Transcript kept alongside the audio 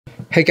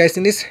Hey guys,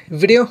 in this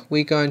video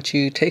we're going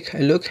to take a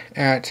look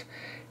at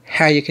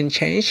how you can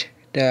change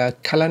the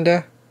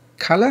calendar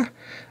color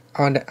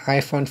on the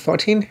iPhone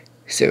 14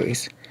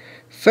 series.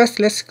 First,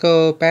 let's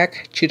go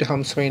back to the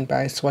home screen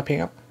by swiping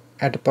up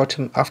at the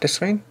bottom of the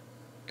screen.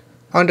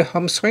 On the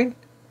home screen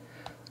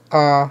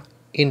or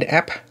in the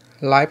app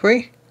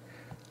library,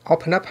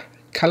 open up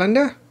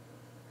calendar.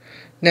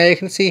 Now you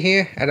can see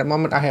here at the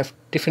moment I have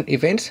different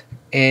events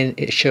and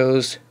it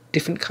shows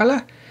different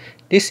color.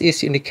 This is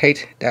to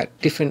indicate that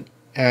different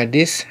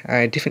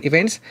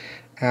events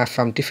are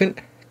from different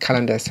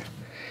calendars.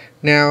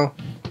 Now,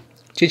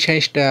 to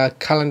change the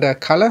calendar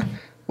color,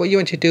 what you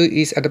want to do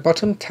is at the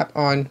bottom tap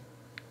on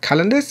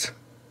calendars,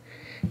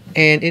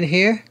 and in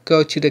here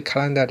go to the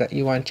calendar that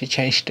you want to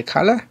change the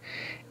color.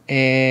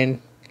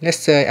 And let's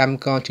say I'm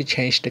going to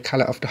change the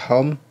color of the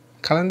home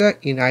calendar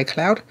in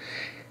iCloud.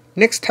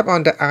 Next, tap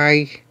on the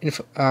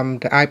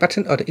I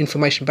button or the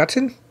information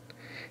button.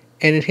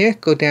 And in here,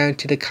 go down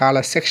to the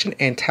color section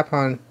and tap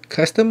on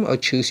custom or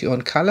choose your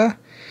own color.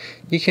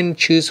 You can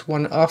choose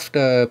one of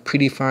the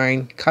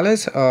predefined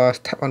colors or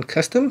tap on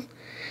custom.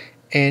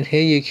 And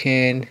here you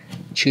can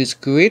choose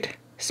grid,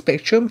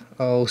 spectrum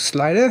or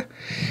slider.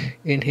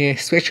 In here,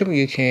 spectrum,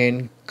 you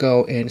can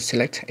go and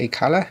select a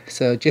color.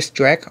 So just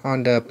drag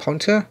on the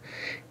pointer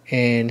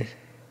and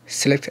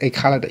select a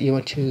color that you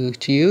want to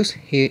use.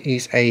 Here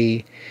is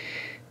a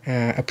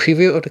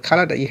preview of the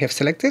color that you have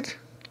selected.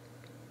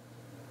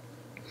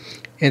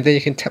 And then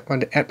you can tap on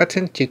the add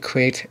button to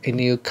create a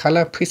new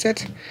color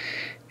preset,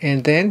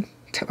 and then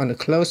tap on the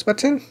close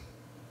button,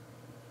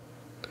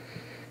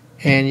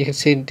 and you can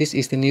see this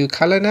is the new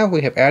color now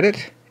we have added,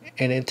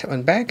 and then tap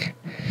on back.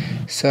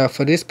 So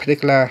for this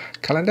particular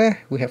calendar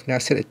we have now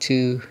set it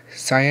to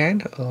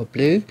cyan or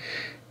blue,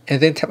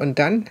 and then tap on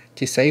done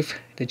to save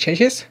the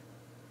changes,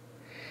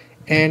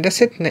 and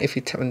that's it. Now if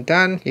you tap on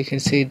done, you can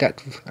see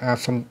that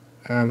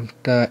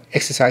the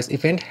exercise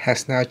event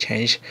has now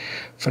changed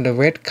from the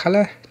red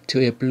color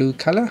to a blue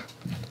color,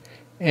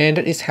 and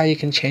that is how you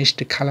can change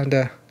the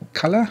calendar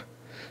color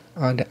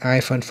on the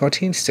iPhone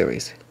 14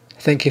 series.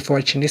 Thank you for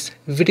watching this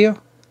video.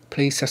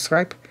 Please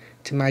subscribe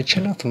to my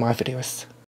channel for more videos.